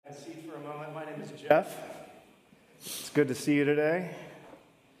Seat for a moment. My name is Jeff. It's good to see you today.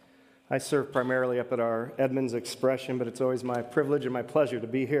 I serve primarily up at our Edmonds Expression, but it's always my privilege and my pleasure to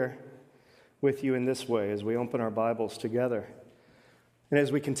be here with you in this way as we open our Bibles together. And as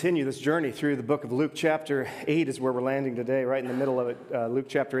we continue this journey through the book of Luke, chapter 8 is where we're landing today, right in the middle of it. Luke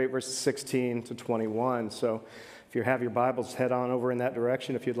chapter 8, verses 16 to 21. So if you have your Bibles, head on over in that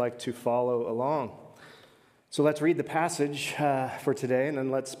direction if you'd like to follow along. So let's read the passage for today, and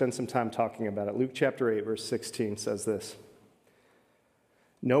then let's spend some time talking about it. Luke chapter 8, verse 16 says this: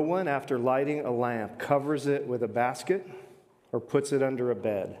 "No one, after lighting a lamp, covers it with a basket or puts it under a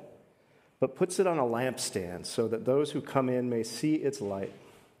bed, but puts it on a lampstand so that those who come in may see its light.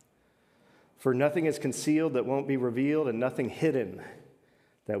 For nothing is concealed that won't be revealed, and nothing hidden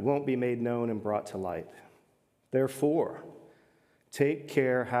that won't be made known and brought to light. Therefore, take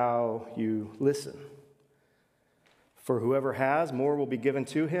care how you listen. For whoever has, more will be given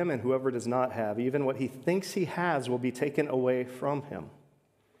to him, and whoever does not have, even what he thinks he has will be taken away from him."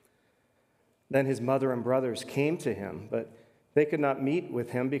 Then his mother and brothers came to him, but they could not meet with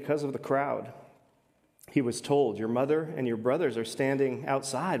him because of the crowd. He was told, "Your mother and your brothers are standing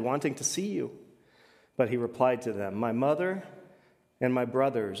outside wanting to see you." But he replied to them, "My mother and my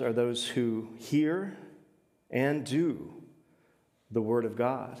brothers are those who hear and do the word of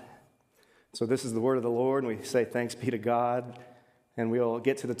God." So this is the word of the Lord, and we say thanks be to God. And we'll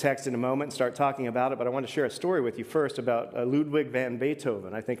get to the text in a moment and start talking about it, but I want to share a story with you first about Ludwig van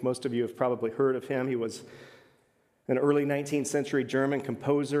Beethoven. I think most of you have probably heard of him. He was an early 19th century German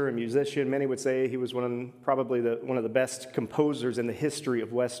composer and musician. Many would say he was probably one of the best composers in the history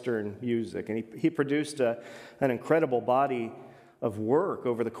of Western music. And he produced an incredible body of work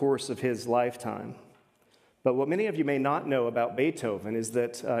over the course of his lifetime. But what many of you may not know about Beethoven is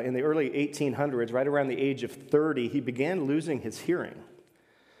that in the early 1800s, right around the age of 30, he began losing his hearing.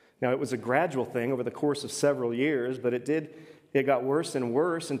 Now, it was a gradual thing over the course of several years, but it got worse and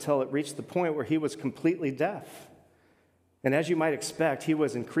worse until it reached the point where he was completely deaf. And as you might expect, he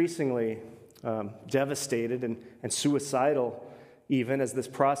was increasingly devastated and suicidal even as this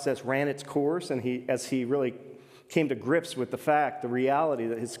process ran its course, and as he really came to grips with the reality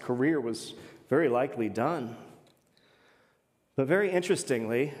that his career was very likely done. But very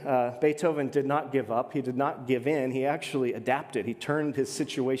interestingly, Beethoven did not give up. He did not give in. He actually adapted. He turned his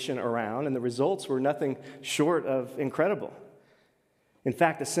situation around, and the results were nothing short of incredible. In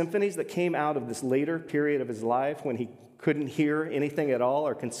fact, the symphonies that came out of this later period of his life, when he couldn't hear anything at all,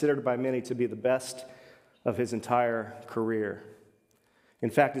 are considered by many to be the best of his entire career. In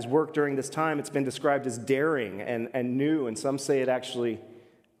fact, his work during this time, it's been described as daring and new, and some say it actually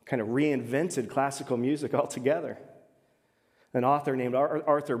kind of reinvented classical music altogether. An author named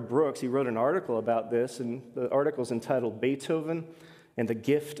Arthur Brooks, he wrote an article about this, and the article is entitled "Beethoven and the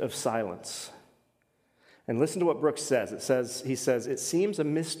Gift of Silence." And listen to what Brooks says. He says, "It seems a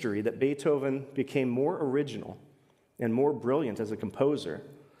mystery that Beethoven became more original and more brilliant as a composer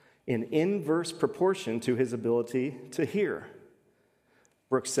in inverse proportion to his ability to hear."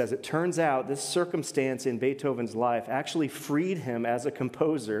 Brooks says, "It turns out this circumstance in Beethoven's life actually freed him as a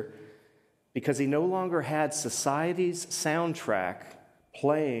composer because he no longer had society's soundtrack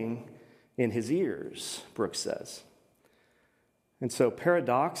playing in his ears," Brooks says. And so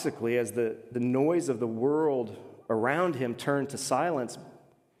paradoxically, as the noise of the world around him turned to silence,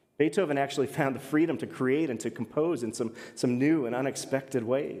 Beethoven actually found the freedom to create and to compose in some new and unexpected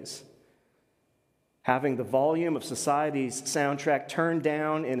ways. Having the volume of society's soundtrack turned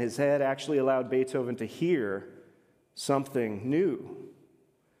down in his head actually allowed Beethoven to hear something new.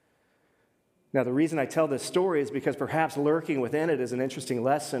 Now, the reason I tell this story is because perhaps lurking within it is an interesting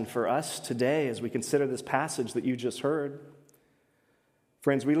lesson for us today as we consider this passage that you just heard.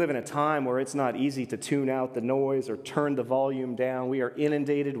 Friends, we live in a time where it's not easy to tune out the noise or turn the volume down. We are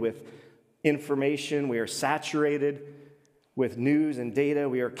inundated with information. We are saturated with news and data.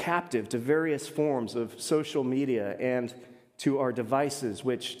 We are captive to various forms of social media and to our devices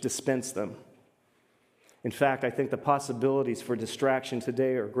which dispense them. In fact, I think the possibilities for distraction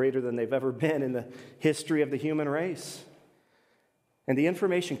today are greater than they've ever been in the history of the human race. And the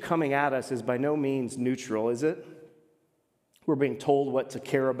information coming at us is by no means neutral, is it? We're being told what to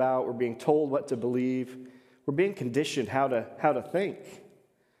care about. We're being told what to believe. We're being conditioned how to think.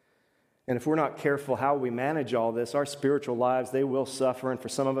 And if we're not careful how we manage all this, our spiritual lives, they will suffer. And for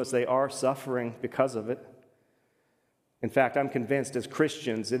some of us, they are suffering because of it. In fact, I'm convinced as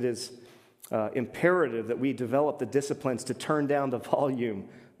Christians, it is imperative that we develop the disciplines to turn down the volume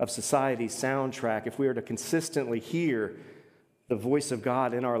of society's soundtrack if we are to consistently hear the voice of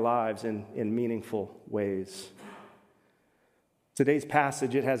God in our lives in meaningful ways. Today's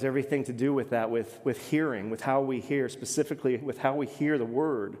passage, it has everything to do with that, with hearing, with how we hear, specifically with how we hear the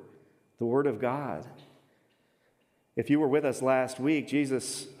Word of God. If you were with us last week,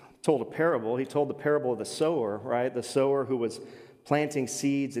 Jesus told a parable. He told the parable of the sower, right? The sower who was planting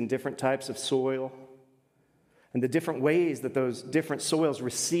seeds in different types of soil, and the different ways that those different soils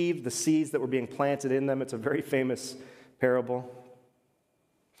received the seeds that were being planted in them. It's a very famous parable.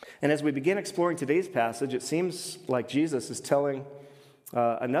 And as we begin exploring today's passage, it seems like Jesus is telling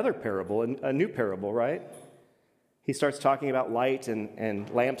another parable, a new parable, right? He starts talking about light and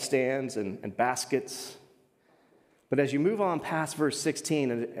lampstands and baskets. But as you move on past verse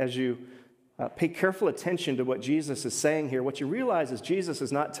 16, and as you pay careful attention to what Jesus is saying here, what you realize is Jesus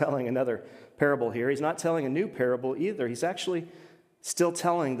is not telling another parable here. He's not telling a new parable either. He's actually still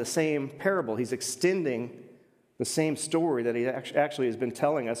telling the same parable. He's extending the same story that he actually has been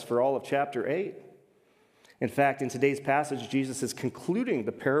telling us for all of chapter 8. In fact, in today's passage, Jesus is concluding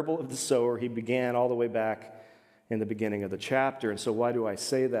the parable of the sower he began all the way back in the beginning of the chapter. And so why do I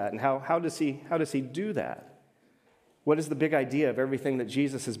say that? And how does he do that? What is the big idea of everything that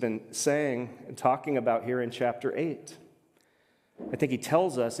Jesus has been saying and talking about here in chapter 8? I think he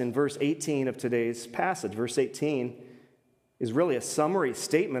tells us in verse 18 of today's passage. Verse 18 is really a summary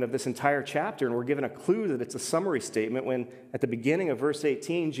statement of this entire chapter, and we're given a clue that it's a summary statement when at the beginning of verse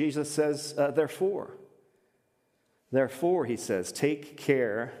 18, Jesus says, therefore. Therefore, he says, take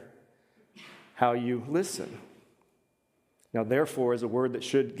care how you listen. Now, therefore is a word that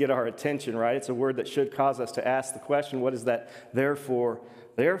should get our attention, right? It's a word that should cause us to ask the question, what is that therefore?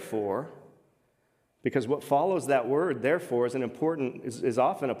 Therefore, because what follows that word, therefore, is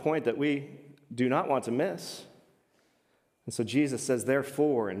often a point that we do not want to miss. And so Jesus says,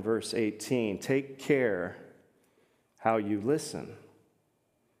 therefore, in verse 18, take care how you listen.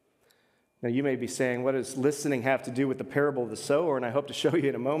 Now, you may be saying, what does listening have to do with the parable of the sower? And I hope to show you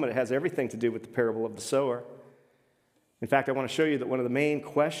in a moment it has everything to do with the parable of the sower. In fact, I want to show you that one of the main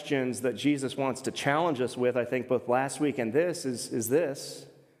questions that Jesus wants to challenge us with, I think both last week and this, is this.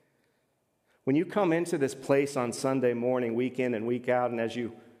 When you come into this place on Sunday morning, week in and week out, and as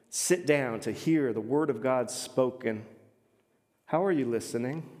you sit down to hear the Word of God spoken, how are you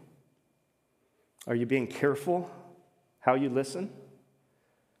listening? Are you being careful how you listen?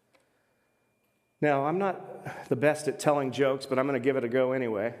 Now, I'm not the best at telling jokes, but I'm going to give it a go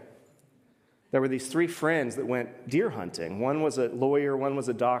anyway. There were these three friends that went deer hunting. One was a lawyer, one was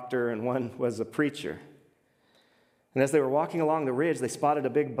a doctor, and one was a preacher. And as they were walking along the ridge, they spotted a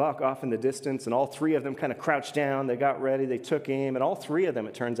big buck off in the distance, and all three of them kind of crouched down. They got ready, they took aim, and all three of them,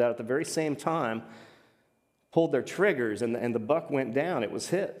 it turns out, at the very same time, pulled their triggers, and the buck went down. It was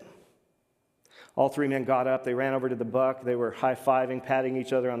hit. All three men got up. They ran over to the buck. They were high-fiving, patting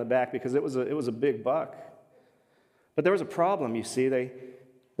each other on the back because it was a big buck. But there was a problem, you see.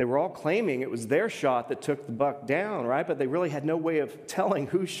 They were all claiming it was their shot that took the buck down, right? But they really had no way of telling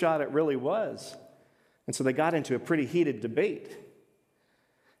whose shot it really was. And so they got into a pretty heated debate.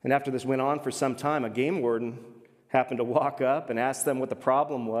 And after this went on for some time, a game warden happened to walk up and ask them what the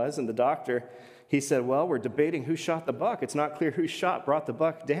problem was. And the doctor, he said, well, we're debating who shot the buck. It's not clear whose shot brought the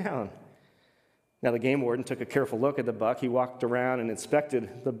buck down. Now, the game warden took a careful look at the buck. He walked around and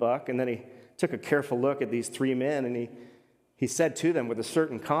inspected the buck, and then he took a careful look at these three men, and he said to them with a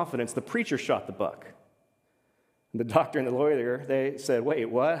certain confidence, the preacher shot the buck. And the doctor and the lawyer, they said, wait,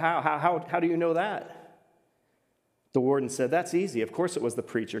 what? How do you know that? The warden said, that's easy. Of course it was the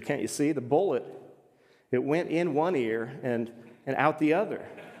preacher. Can't you see? The bullet, it went in one ear and out the other.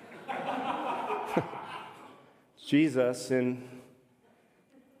 Jesus, in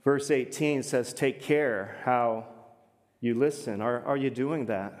verse 18, says, take care how you listen. Are you doing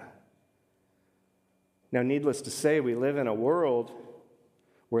that? Now, needless to say, we live in a world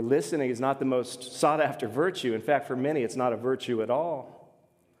where listening is not the most sought-after virtue. In fact, for many, it's not a virtue at all.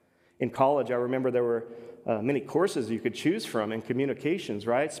 In college, I remember there were many courses you could choose from in communications,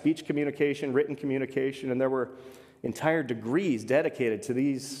 right? Speech communication, written communication, and there were entire degrees dedicated to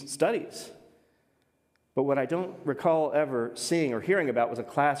these studies. But what I don't recall ever seeing or hearing about was a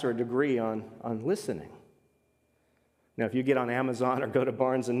class or a degree on listening. Now, if you get on Amazon or go to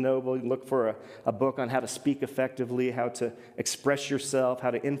Barnes & Noble and look for a book on how to speak effectively, how to express yourself,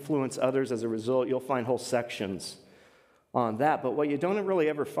 how to influence others as a result, you'll find whole sections on that. But what you don't really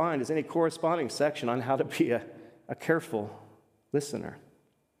ever find is any corresponding section on how to be a careful listener.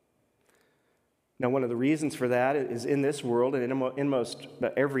 Now, one of the reasons for that is in this world and in most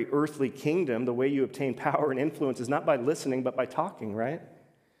every earthly kingdom, the way you obtain power and influence is not by listening, but by talking, right?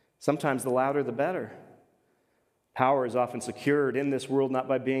 Sometimes the louder, the better. Power is often secured in this world not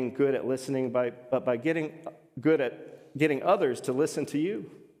by being good at listening, but by getting good at getting others to listen to you.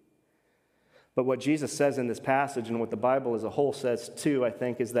 But what Jesus says in this passage, and what the Bible as a whole says too, I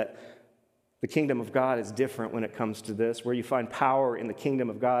think, is that the kingdom of God is different when it comes to this. Where you find power in the kingdom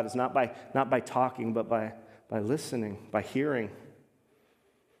of God is not by talking, but by listening, by hearing.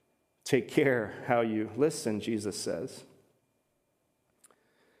 Take care how you listen, Jesus says.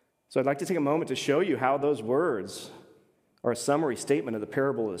 So I'd like to take a moment to show you how those words are a summary statement of the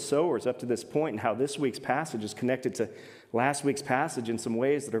parable of the sowers up to this point, and how this week's passage is connected to last week's passage in some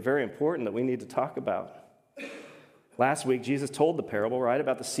ways that are very important that we need to talk about. Last week, Jesus told the parable, right,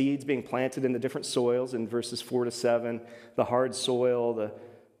 about the seeds being planted in the different soils in verses 4 to 7, the hard soil,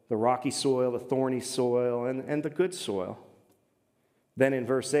 the rocky soil, the thorny soil, and the good soil. Then in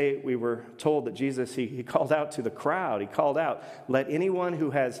verse 8, we were told that Jesus, he called out to the crowd. He called out, "Let anyone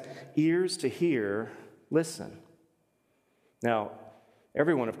who has ears to hear, listen." Now,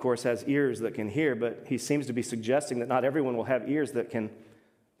 everyone, of course, has ears that can hear, but he seems to be suggesting that not everyone will have ears that can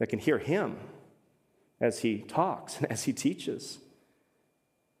hear him as he talks and as he teaches.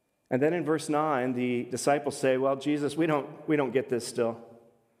 And then in verse 9, the disciples say, "Well, Jesus, we don't get this still."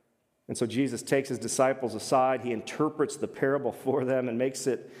 And so Jesus takes his disciples aside. He interprets the parable for them and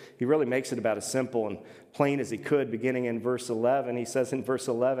he really makes it about as simple and plain as he could, beginning in verse 11. He says in verse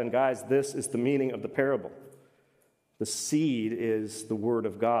 11, "Guys, this is the meaning of the parable. The seed is the Word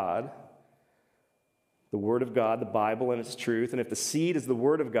of God. The Word of God, the Bible and its truth. And if the seed is the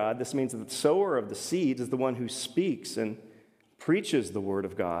Word of God, this means that the sower of the seed is the one who speaks and preaches the Word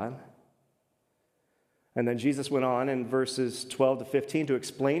of God." And then Jesus went on in verses 12 to 15 to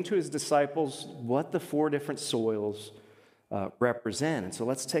explain to his disciples what the 4 different soils represent. And so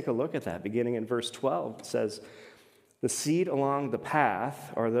let's take a look at that. Beginning in verse 12, it says, "The seed along the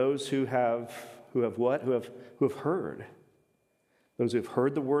path are those who have what? Who have heard. Those who have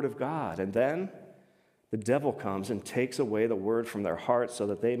heard the word of God. And then the devil comes and takes away the word from their hearts so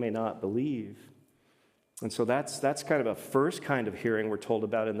that they may not believe." And so that's kind of a first kind of hearing we're told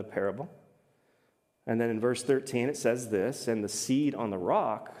about in the parable. And then in verse 13 it says this, "And the seed on the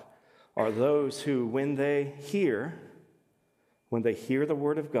rock are those who, when they hear the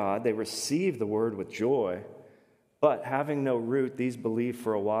word of God, they receive the word with joy. But having no root, these believe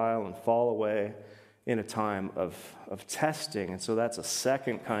for a while and fall away in a time of testing." And so that's a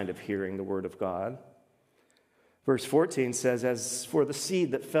second kind of hearing the word of God. Verse 14 says, "As for the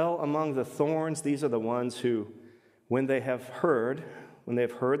seed that fell among the thorns, these are the ones who, when they have heard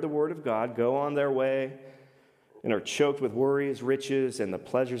the word of God, go on their way and are choked with worries, riches, and the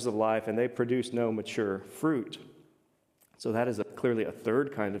pleasures of life, and they produce no mature fruit." So that is clearly a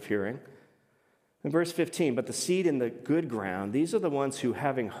third kind of hearing. In verse 15, "But the seed in the good ground, these are the ones who,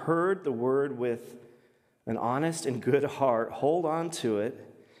 having heard the word with an honest and good heart, hold on to it,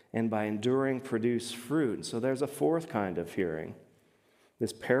 and by enduring produce fruit." And so there's a fourth kind of hearing.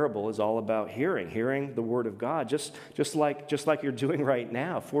 This parable is all about hearing the word of God, just like you're doing right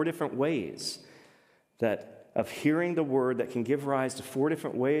now. 4 different ways of hearing the word that can give rise to 4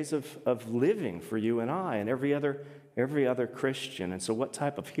 different ways of living for you and I and every other Christian. And so what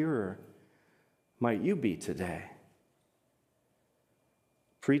type of hearer might you be today?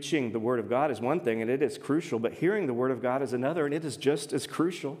 Preaching the word of God is one thing, and it is crucial, but hearing the word of God is another, and it is just as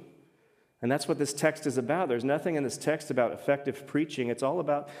crucial. And that's what this text is about. There's nothing in this text about effective preaching. It's all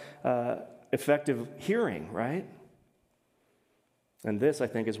about effective hearing, right? And this, I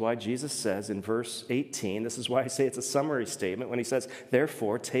think, is why Jesus says in verse 18, this is why I say it's a summary statement, when he says,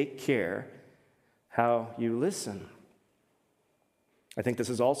 "Therefore, take care how you listen." I think this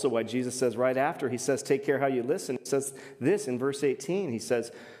is also why Jesus says right after he says, "Take care how you listen," he says this in verse 18. He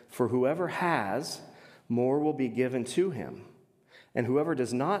says, "For whoever has, more will be given to him. And whoever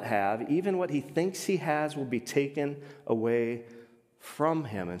does not have, even what he thinks he has will be taken away from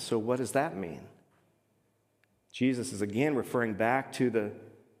him." And so what does that mean? Jesus is again referring back to the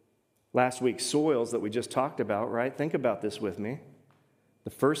last week's soils that we just talked about, right? Think about this with me. The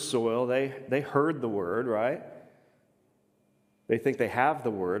first soil, they heard the word, right? They think they have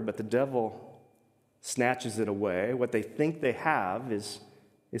the word, but the devil snatches it away. What they think they have is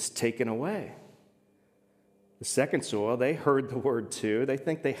taken away. The second soil, they heard the word too. They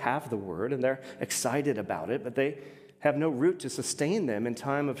think they have the word, and they're excited about it, but they have no root to sustain them in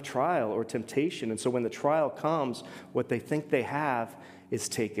time of trial or temptation. And so when the trial comes, what they think they have is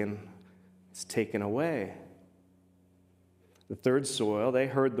taken away. The third soil, they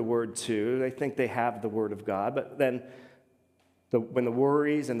heard the word too. They think they have the word of God, but then when the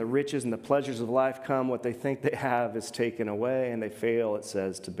worries and the riches and the pleasures of life come, what they think they have is taken away, and they fail, it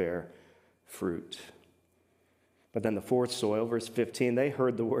says, to bear fruit. But then the fourth soil, verse 15, they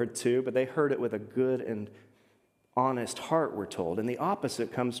heard the word too, but they heard it with a good and honest heart, we're told, and the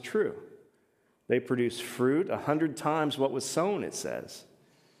opposite comes true. They produce fruit 100 times what was sown, it says.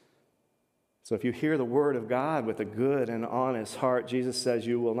 So if you hear the word of God with a good and honest heart, Jesus says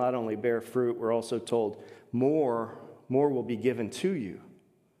you will not only bear fruit, we're also told more will be given to you.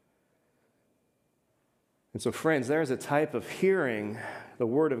 And so, friends, there's a type of hearing the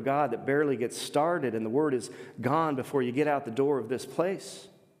word of God that barely gets started, and the word is gone before you get out the door of this place.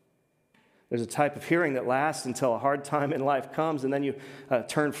 There's a type of hearing that lasts until a hard time in life comes, and then you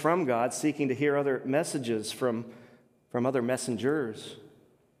turn from God, seeking to hear other messages from other messengers.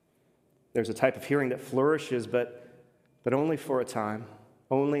 There's a type of hearing that flourishes, but only for a time,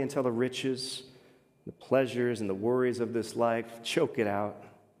 only until the riches, the pleasures, and the worries of this life choke it out.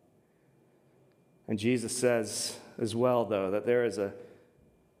 And Jesus says as well, though, that there is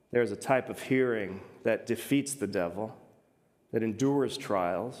a type of hearing that defeats the devil, that endures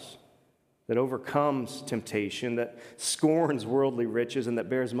trials, that overcomes temptation, that scorns worldly riches, and that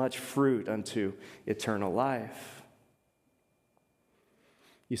bears much fruit unto eternal life.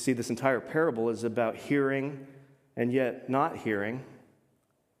 You see, this entire parable is about hearing and yet not hearing.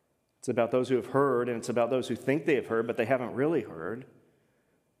 It's about those who have heard, and it's about those who think they have heard, but they haven't really heard.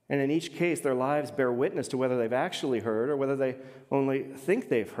 And in each case, their lives bear witness to whether they've actually heard or whether they only think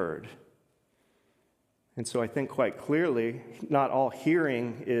they've heard. And so I think quite clearly, not all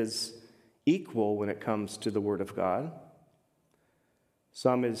hearing is equal when it comes to the Word of God.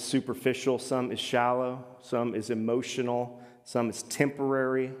 Some is superficial, some is shallow, some is emotional, some is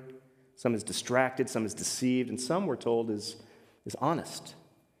temporary, some is distracted, some is deceived, and some, we're told, is honest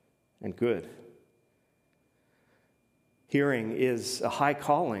and good. Hearing is a high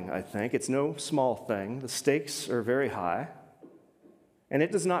calling, I think. It's no small thing. The stakes are very high. And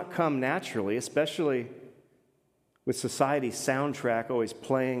it does not come naturally, especially with society's soundtrack always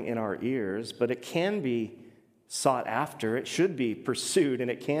playing in our ears, but it can be sought after, it should be pursued, and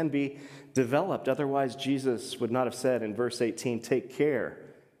it can be developed. Otherwise, Jesus would not have said in verse 18, "Take care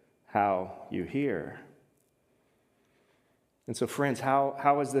how you hear." And so, friends,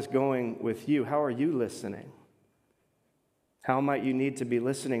 how is this going with you? How are you listening? How might you need to be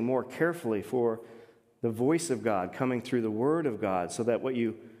listening more carefully for the voice of God coming through the Word of God, so that what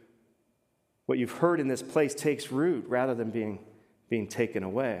you've heard in this place takes root rather than being taken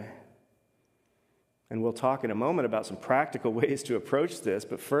away? And we'll talk in a moment about some practical ways to approach this.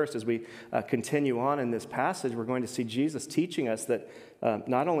 But first, as we continue on in this passage, we're going to see Jesus teaching us that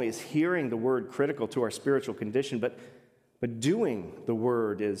not only is hearing the Word critical to our spiritual condition, but doing the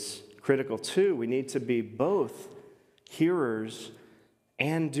Word is critical too. We need to be both hearers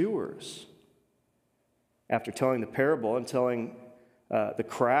and doers. After telling the parable and telling the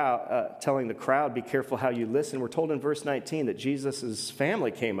crowd, be careful how you listen, we're told in verse 19 that Jesus'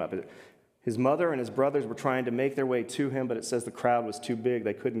 family came up. His mother and his brothers were trying to make their way to him, but it says the crowd was too big.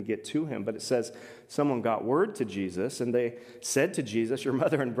 They couldn't get to him. But it says someone got word to Jesus, and they said to Jesus, "Your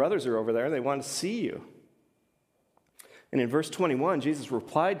mother and brothers are over there, and they want to see you." And in verse 21, Jesus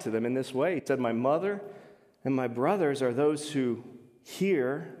replied to them in this way. He said, "My mother and my brothers are those who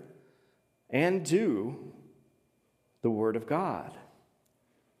hear and do the word of God."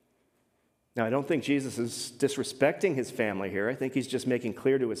 Now, I don't think Jesus is disrespecting his family here. I think he's just making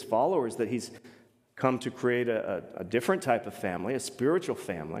clear to his followers that he's come to create a different type of family, a spiritual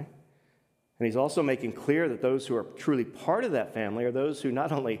family. And he's also making clear that those who are truly part of that family are those who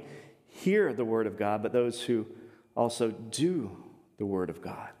not only hear the word of God, but those who also do the word of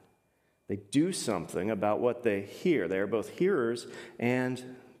God. They do something about what they hear. They are both hearers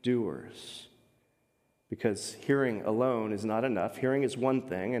and doers. Because hearing alone is not enough. Hearing is one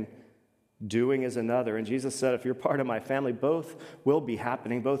thing, and doing is another. And Jesus said, if you're part of my family, both will be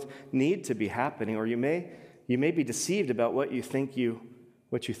happening, both need to be happening, or you may be deceived about what you think you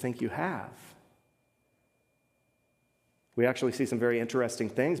have. We actually see some very interesting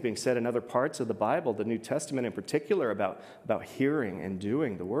things being said in other parts of the Bible, the New Testament in particular, about hearing and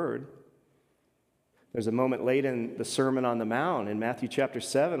doing the word. There's a moment late in the Sermon on the Mount in Matthew chapter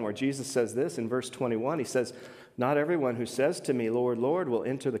 7 where Jesus says this in verse 21. He says, "Not everyone who says to me, 'Lord, Lord,' will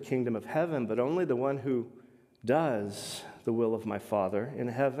enter the kingdom of heaven, but only the one who does the will of my Father in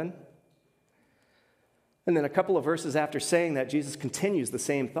heaven." And then a couple of verses after saying that, Jesus continues the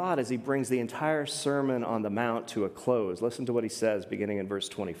same thought as he brings the entire Sermon on the Mount to a close. Listen to what he says beginning in verse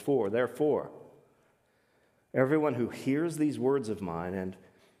 24. "Therefore, everyone who hears these words of mine and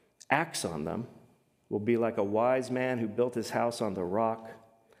acts on them will be like a wise man who built his house on the rock.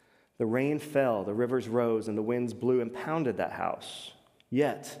 The rain fell, the rivers rose, and the winds blew and pounded that house.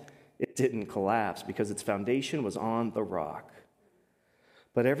 Yet it didn't collapse because its foundation was on the rock.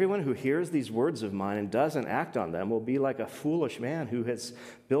 But everyone who hears these words of mine and doesn't act on them will be like a foolish man who has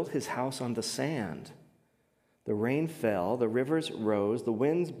built his house on the sand. The rain fell, the rivers rose, the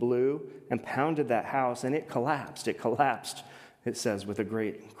winds blew and pounded that house, and it collapsed. It collapsed, it says, with a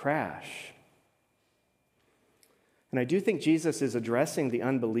great crash. And I do think Jesus is addressing the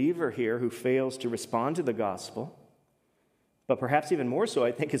unbeliever here who fails to respond to the gospel. But perhaps even more so,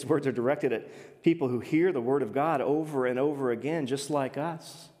 I think his words are directed at people who hear the word of God over and over again, just like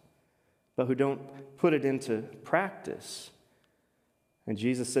us, but who don't put it into practice. And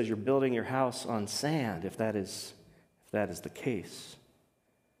Jesus says you're building your house on sand if that is the case.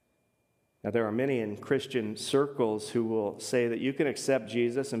 Now, there are many in Christian circles who will say that you can accept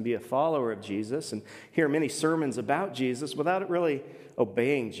Jesus and be a follower of Jesus and hear many sermons about Jesus without really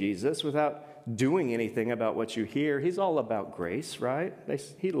obeying Jesus, without doing anything about what you hear. He's all about grace, right?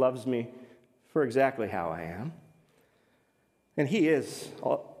 He loves me for exactly how I am. And he is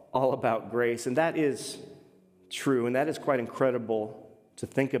all about grace, and that is true, and that is quite incredible to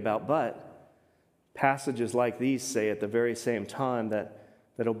think about. But passages like these say at the very same time that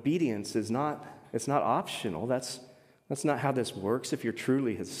obedience is not optional. That's not how this works if you're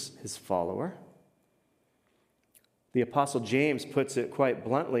truly his follower. The Apostle James puts it quite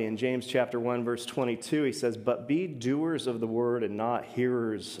bluntly in James chapter 1, verse 22. He says, "But be doers of the word and not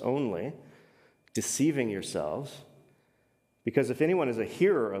hearers only, deceiving yourselves. Because if anyone is a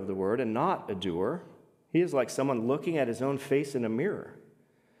hearer of the word and not a doer, he is like someone looking at his own face in a mirror.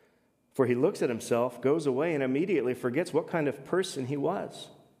 For he looks at himself, goes away, and immediately forgets what kind of person he was.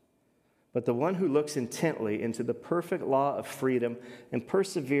 But the one who looks intently into the perfect law of freedom and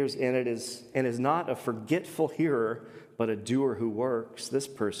perseveres in it and is not a forgetful hearer, but a doer who works, this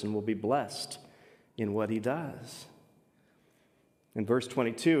person will be blessed in what he does." And verse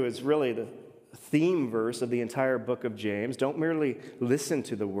 22 is really the theme verse of the entire book of James. Don't merely listen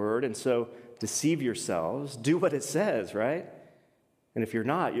to the word and so deceive yourselves. Do what it says, right? And if you're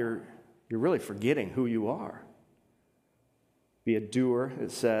not, you're really forgetting who you are. Be a doer, it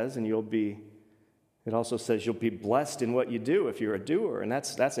says, and it also says you'll be blessed in what you do if you're a doer, and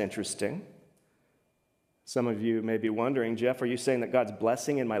that's interesting. Some of you may be wondering, Jeff, are you saying that God's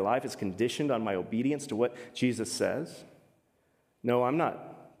blessing in my life is conditioned on my obedience to what Jesus says? No, I'm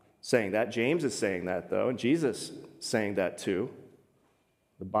not saying that. James is saying that, though, and Jesus is saying that too.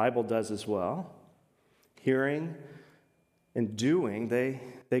 The Bible does as well. Hearing and doing,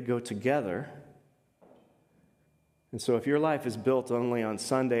 they go together. And so if your life is built only on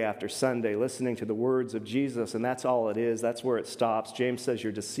Sunday after Sunday, listening to the words of Jesus, and that's all it is, that's where it stops, James says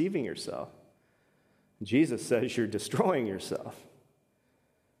you're deceiving yourself. Jesus says you're destroying yourself.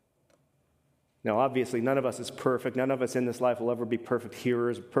 Now, obviously, none of us is perfect. None of us in this life will ever be perfect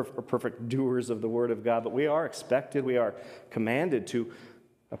hearers or perfect doers of the Word of God, but we are expected, we are commanded to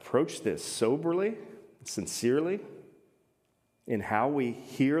approach this soberly, sincerely, in how we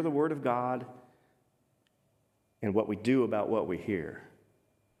hear the Word of God and what we do about what we hear.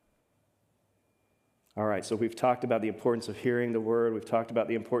 All right, so we've talked about the importance of hearing the Word. We've talked about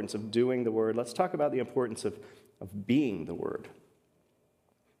the importance of doing the Word. Let's talk about the importance of being the Word.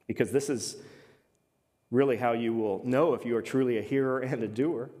 Because this is really how you will know if you are truly a hearer and a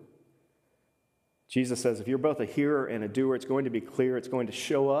doer. Jesus says if you're both a hearer and a doer, it's going to be clear, it's going to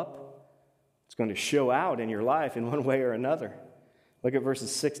show up, it's going to show out in your life in one way or another. Look at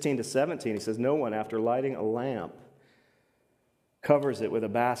verses 16 to 17. He says, "No one, after lighting a lamp, covers it with a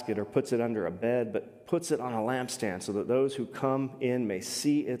basket or puts it under a bed, but puts it on a lampstand so that those who come in may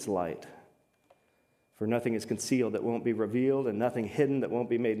see its light. For nothing is concealed that won't be revealed, and nothing hidden that won't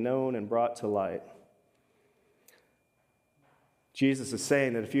be made known and brought to light." Jesus is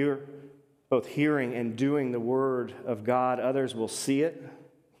saying that if you're both hearing and doing the word of God, others will see it.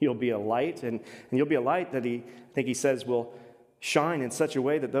 You'll be a light, and you'll be a light that I think he says will shine in such a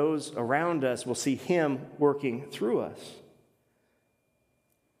way that those around us will see him working through us.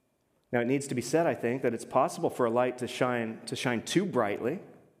 Now, it needs to be said, I think, that it's possible for a light to shine too brightly.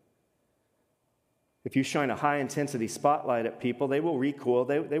 If you shine a high-intensity spotlight at people, they will recoil,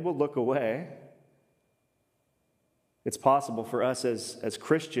 they will look away. It's possible for us as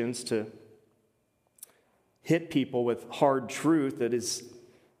Christians to hit people with hard truth that is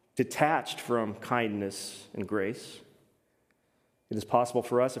detached from kindness and grace. It is possible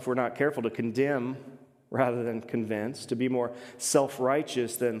for us, if we're not careful, to condemn rather than convince, to be more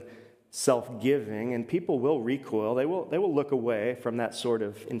self-righteous than self-giving, and people will recoil. They will look away from that sort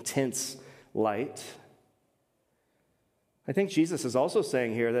of intense light. I think Jesus is also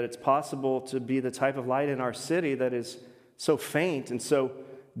saying here that it's possible to be the type of light in our city that is so faint and so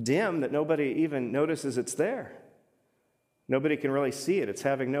dim that nobody even notices it's there. Nobody can really see it. It's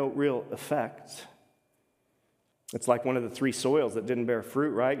having no real effect. It's like one of the three soils that didn't bear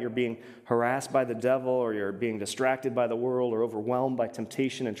fruit, right? You're being harassed by the devil, or you're being distracted by the world, or overwhelmed by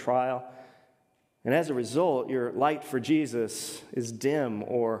temptation and trial. And as a result, your light for Jesus is dim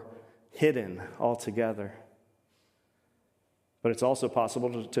or hidden altogether. But it's also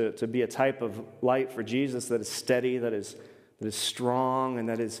possible to be a type of light for Jesus that is steady, that is strong, and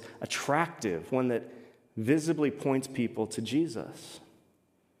that is attractive, one that visibly points people to Jesus.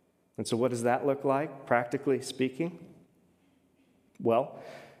 And so what does that look like, practically speaking? Well,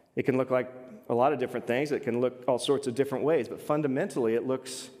 it can look like a lot of different things. It can look all sorts of different ways, but fundamentally it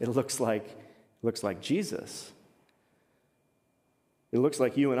looks like Jesus. It looks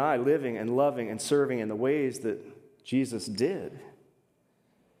like you and I living and loving and serving in the ways that Jesus did.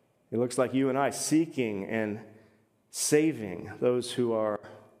 It looks like you and I seeking and saving those who are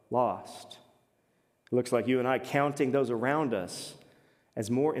lost. It looks like you and I counting those around us as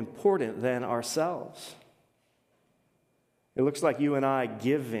more important than ourselves. It looks like you and I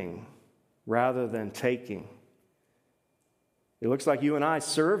giving rather than taking. It looks like you and I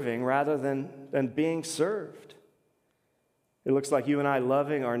serving rather than being served. It looks like you and I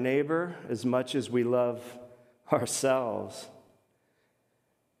loving our neighbor as much as we love ourselves.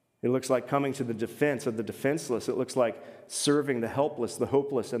 It looks like coming to the defense of the defenseless. It looks like serving the helpless, the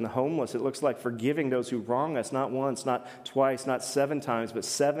hopeless, and the homeless. It looks like forgiving those who wrong us, not once, not twice, not 7 times, but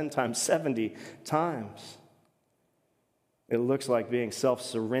 7 times 70 times. It looks like being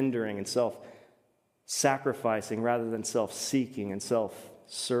self-surrendering and self-sacrificing rather than self-seeking and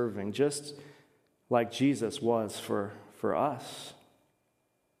self-serving, just like Jesus was for us.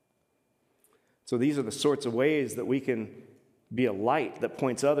 So these are the sorts of ways that we can be a light that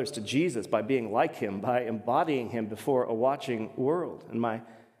points others to Jesus, by being like him, by embodying him before a watching world. And my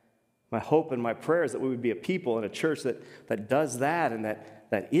hope and my prayer is that we would be a people and a church that does that and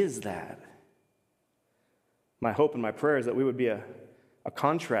that is that. My hope and my prayer is that we would be a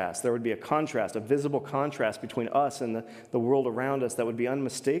contrast. There would be a contrast, a visible contrast between us and the world around us that would be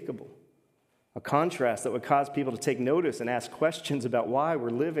unmistakable. A contrast that would cause people to take notice and ask questions about why we're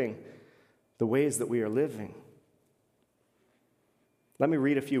living the ways that we are living. Let me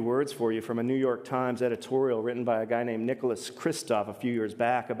read a few words for you from a New York Times editorial written by a guy named Nicholas Kristof a few years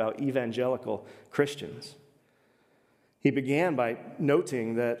back about evangelical Christians. He began by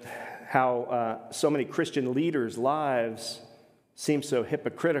noting that how so many Christian leaders' lives seem so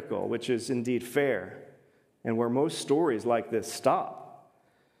hypocritical, which is indeed fair, and where most stories like this stop.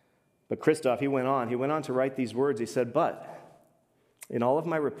 But Kristof, he went on to write these words. He said, "But in all of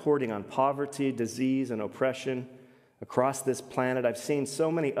my reporting on poverty, disease, and oppression across this planet, I've seen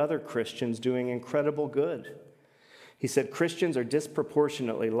so many other Christians doing incredible good." He said, "Christians are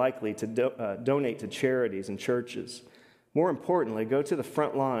disproportionately likely to donate to charities and churches. More importantly, go to the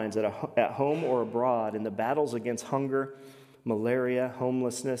front lines at home or abroad in the battles against hunger, malaria,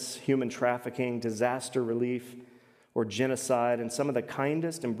 homelessness, human trafficking, disaster relief, or genocide, and some of the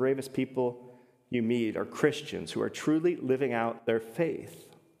kindest and bravest people you meet are Christians who are truly living out their faith.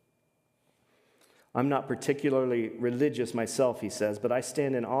 I'm not particularly religious myself," he says, "but I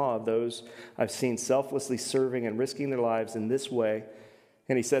stand in awe of those I've seen selflessly serving and risking their lives in this way."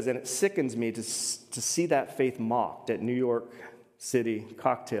 And he says, "And it sickens me to see that faith mocked at New York City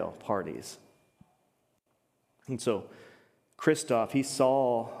cocktail parties." And so Kristof, he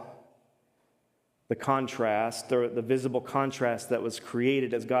saw the contrast, the visible contrast that was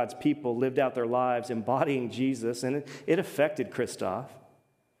created as God's people lived out their lives embodying Jesus, and it affected Kristof.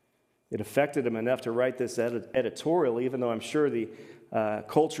 It affected him enough to write this editorial, even though I'm sure the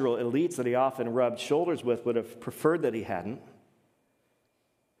cultural elites that he often rubbed shoulders with would have preferred that he hadn't.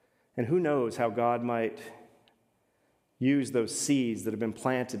 And who knows how God might use those seeds that have been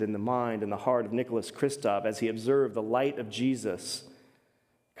planted in the mind and the heart of Nicholas Kristof as he observed the light of Jesus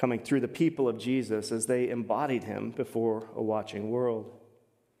coming through the people of Jesus as they embodied him before a watching world.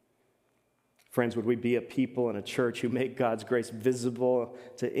 Friends, would we be a people and a church who make God's grace visible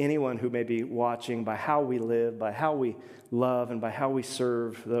to anyone who may be watching by how we live, by how we love, and by how we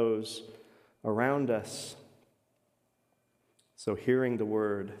serve those around us? So hearing the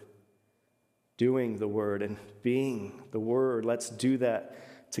word, doing the word, and being the word, let's do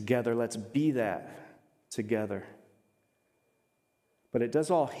that together. Let's be that together. But it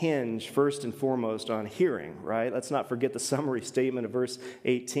does all hinge first and foremost on hearing, right? Let's not forget the summary statement of verse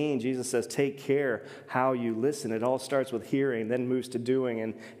 18. Jesus says, "Take care how you listen." It all starts with hearing, then moves to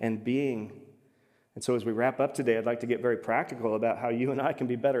doing and being. And so as we wrap up today, I'd like to get very practical about how you and I can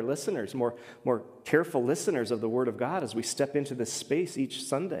be better listeners, more careful listeners of the Word of God as we step into this space each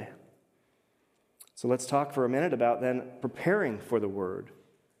Sunday. So let's talk for a minute about then preparing for the Word.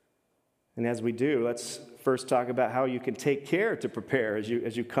 And as we do, let's first talk about how you can take care to prepare as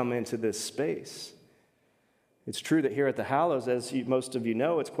you come into this space. It's true that here at the Hallows, as most of you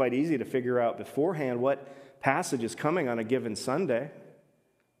know, it's quite easy to figure out beforehand what passage is coming on a given Sunday.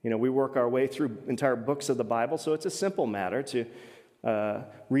 We work our way through entire books of the Bible, so it's a simple matter to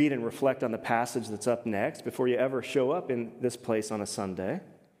read and reflect on the passage that's up next before you ever show up in this place on a Sunday.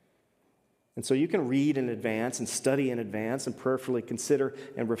 And so you can read in advance and study in advance and prayerfully consider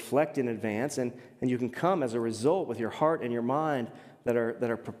and reflect in advance, and you can come as a result with your heart and your mind that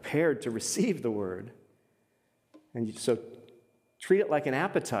are prepared to receive the Word. And so treat it like an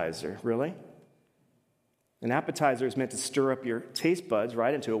appetizer, really. An appetizer is meant to stir up your taste buds,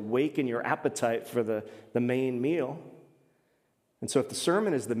 right, and to awaken your appetite for the main meal. And so if the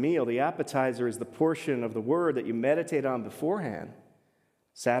sermon is the meal, the appetizer is the portion of the Word that you meditate on beforehand,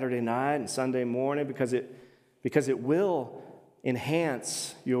 Saturday night and Sunday morning, because it will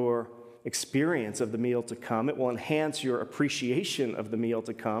enhance your experience of the meal to come. It will enhance your appreciation of the meal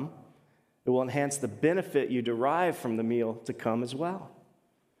to come. It will enhance the benefit you derive from the meal to come as well.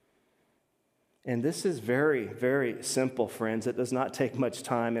 And this is very, very simple, friends. It does not take much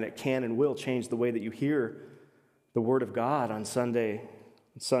time, and it can and will change the way that you hear the Word of God on Sunday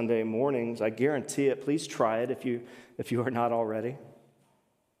mornings. I guarantee it. Please try it if you are not already.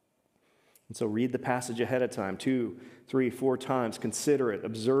 And so read the passage ahead of time, 2, 3, 4 times. Consider it,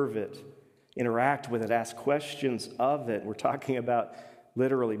 observe it, interact with it, ask questions of it. We're talking about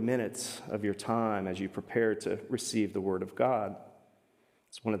literally minutes of your time as you prepare to receive the Word of God.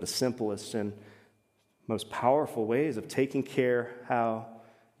 It's one of the simplest and most powerful ways of taking care how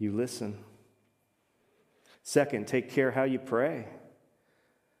you listen. Second, take care how you pray.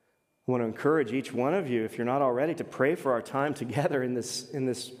 I want to encourage each one of you, if you're not already, to pray for our time together in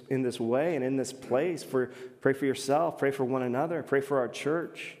this way and in this place. Pray for yourself, pray for one another, pray for our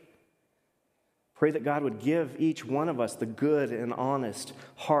church. Pray that God would give each one of us the good and honest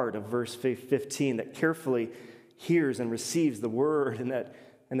heart of verse 15 that carefully hears and receives the Word and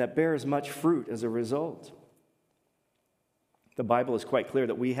that bears much fruit as a result. The Bible is quite clear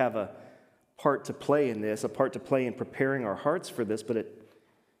that we have a part to play in this, a part to play in preparing our hearts for this, but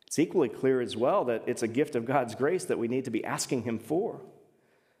it's equally clear as well that it's a gift of God's grace that we need to be asking Him for.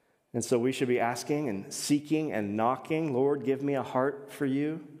 And so we should be asking and seeking and knocking, Lord, give me a heart for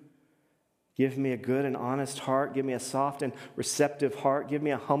you. Give me a good and honest heart. Give me a soft and receptive heart. Give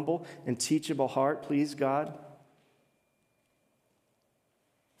me a humble and teachable heart, please, God.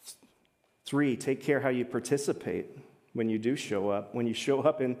 3, take care how you participate when you do show up. When you show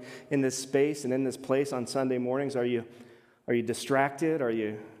up in this space and in this place on Sunday mornings, are you distracted? Are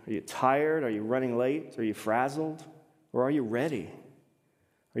you tired? Are you running late? Are you frazzled? Or are you ready?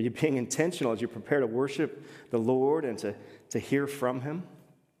 Are you being intentional as you prepare to worship the Lord and to hear from Him?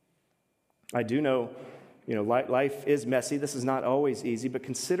 I do know, life is messy. This is not always easy, but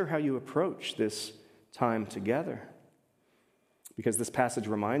consider how you approach this time together. Because this passage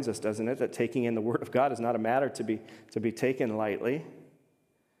reminds us, doesn't it, that taking in the Word of God is not a matter to be taken lightly.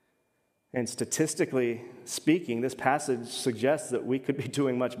 And statistically speaking, this passage suggests that we could be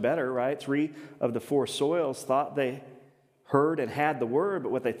doing much better, right? 3 of the 4 soils thought they heard and had the Word,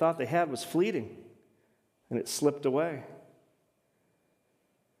 but what they thought they had was fleeting, and it slipped away.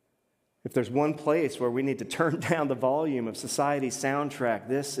 If there's one place where we need to turn down the volume of society's soundtrack,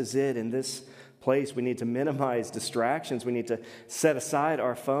 this is it. In this place, we need to minimize distractions. We need to set aside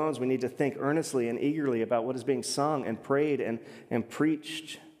our phones. We need to think earnestly and eagerly about what is being sung and prayed and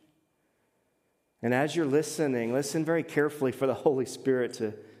preached. And as you're listening, listen very carefully for the Holy Spirit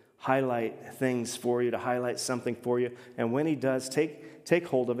to highlight things for you, to highlight something for you. And when He does, take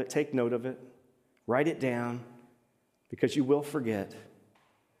hold of it, take note of it, write it down, because you will forget.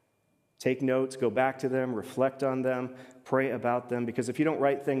 Take notes, go back to them, reflect on them, pray about them, because if you don't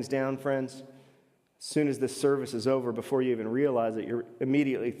write things down, friends, as soon as this service is over, before you even realize it, you're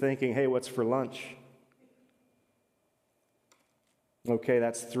immediately thinking, hey, what's for lunch? Okay,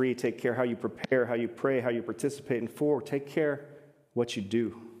 that's 3. Take care how you prepare, how you pray, how you participate. And 4, take care what you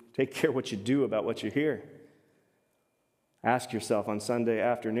do. Take care what you do about what you hear. Ask yourself on Sunday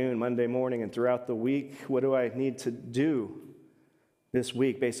afternoon, Monday morning, and throughout the week, what do I need to do this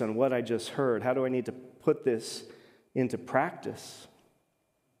week based on what I just heard? How do I need to put this into practice?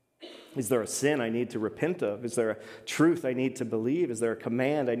 Is there a sin I need to repent of? Is there a truth I need to believe? Is there a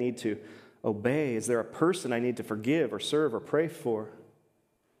command I need to obey? Is there a person I need to forgive or serve or pray for?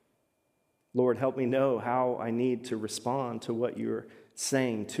 Lord, help me know how I need to respond to what you're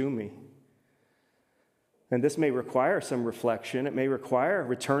saying to me. And this may require some reflection. It may require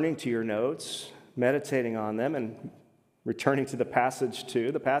returning to your notes, meditating on them and returning to the passage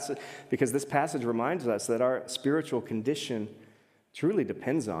too. Because this passage reminds us that our spiritual condition truly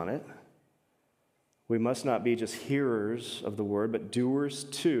depends on it. We must not be just hearers of the word, but doers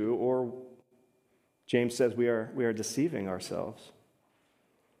too, or James says we are deceiving ourselves.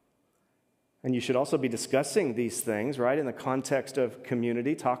 And you should also be discussing these things, right, in the context of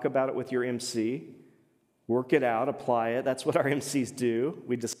community. Talk about it with your MC. Work it out, apply it. That's what our MCs do.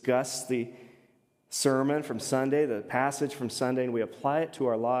 We discuss the sermon from Sunday, the passage from Sunday, and we apply it to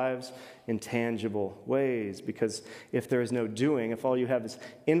our lives in tangible ways. Because if there is no doing, if all you have is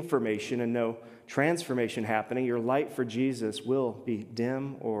information and no transformation happening, your light for Jesus will be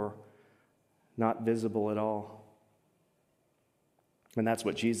dim or not visible at all. And that's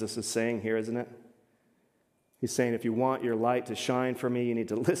what Jesus is saying here, isn't it? He's saying if you want your light to shine for me, you need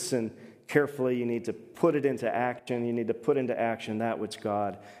to listen carefully. You need to put it into action. You need to put into action that which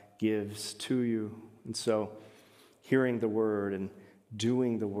God gives to you. And so hearing the word and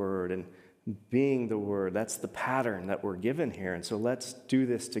doing the word and being the word, that's the pattern that we're given here. And so let's do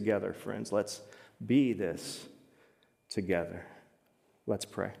this together, friends. Let's be this together. Let's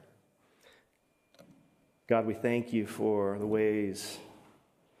pray. God, we thank you for the ways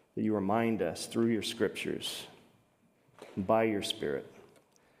that you remind us through your scriptures and by your Spirit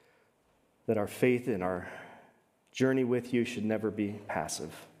that our faith and our journey with you should never be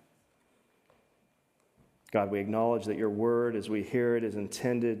passive. God, we acknowledge that your word, as we hear it, is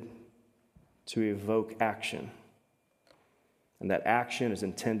intended to evoke action. And that action is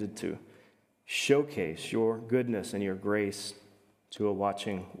intended to showcase your goodness and your grace to a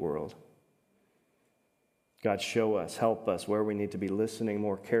watching world. God, show us, help us where we need to be listening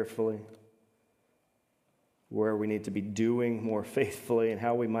more carefully, where we need to be doing more faithfully, and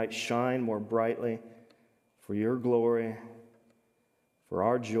how we might shine more brightly for your glory, for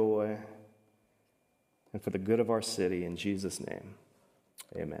our joy, and for the good of our city. In Jesus' name,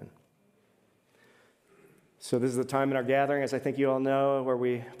 amen. So this is the time in our gathering, as I think you all know, where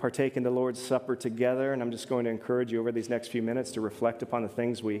we partake in the Lord's Supper together, and I'm just going to encourage you over these next few minutes to reflect upon the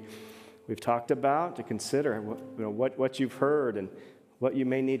things we've talked about, to consider what you've heard and what you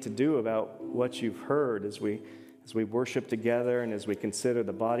may need to do about what you've heard as we worship together and as we consider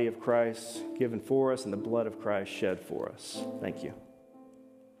the body of Christ given for us and the blood of Christ shed for us. Thank you.